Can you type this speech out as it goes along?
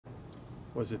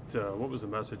Was it what was the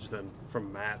message then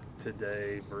from Matt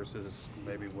today versus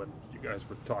maybe what you guys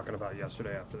were talking about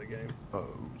yesterday after the game?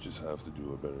 We just have to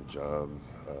do a better job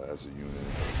as a unit,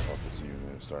 offensive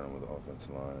unit, starting with the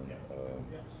offensive line.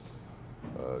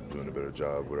 Doing a better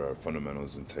job with our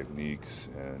fundamentals and techniques,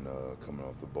 and coming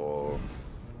off the ball,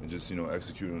 and just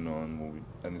executing on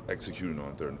executing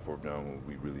on third and fourth down when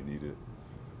we really needed.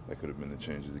 That could have been the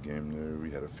change of the game there.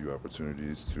 We had a few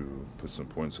opportunities to put some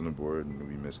points on the board, and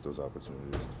we missed those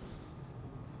opportunities.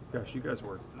 Gosh, you guys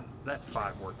that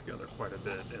five worked together quite a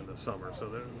bit in the summer.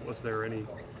 So was there any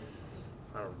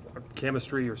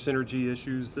chemistry or synergy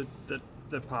issues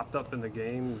that popped up in the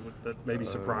game that maybe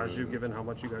surprised you, given how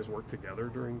much you guys worked together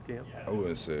during camp? I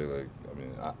wouldn't say it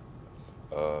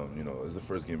was the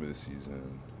first game of the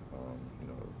season.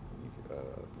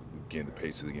 The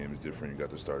pace of the game is different. You got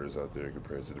the starters out there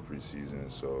compared to the preseason,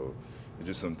 so it's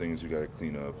just some things you got to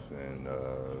clean up and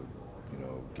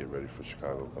get ready for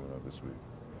Chicago coming up this week.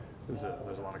 There's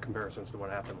a lot of comparisons to what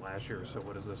happened last year. So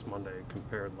what is this Monday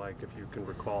compared like, if you can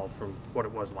recall, from what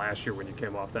it was last year when you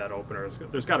came off that opener?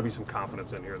 There's got to be some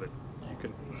confidence in here that you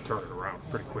can turn it around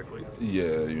pretty quickly.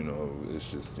 Yeah,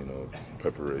 it's just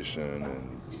preparation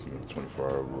and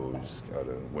 24-hour rule. You just got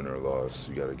to win or loss.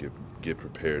 You got to get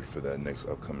prepared for that next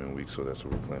upcoming week. So that's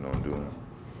what we're planning on doing.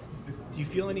 Do you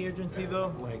feel any urgency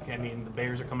though? The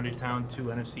Bears are coming to town, two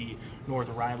NFC North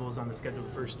rivals on the schedule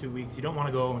the first 2 weeks. You don't want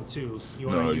to go 0-2. You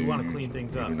want to clean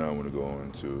things up. You do not want to go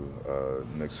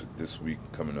 0-2. This week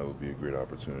coming up will be a great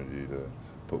opportunity to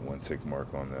put one tick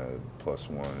mark on that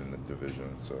 +1 in the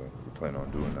division. So we plan on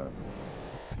doing that.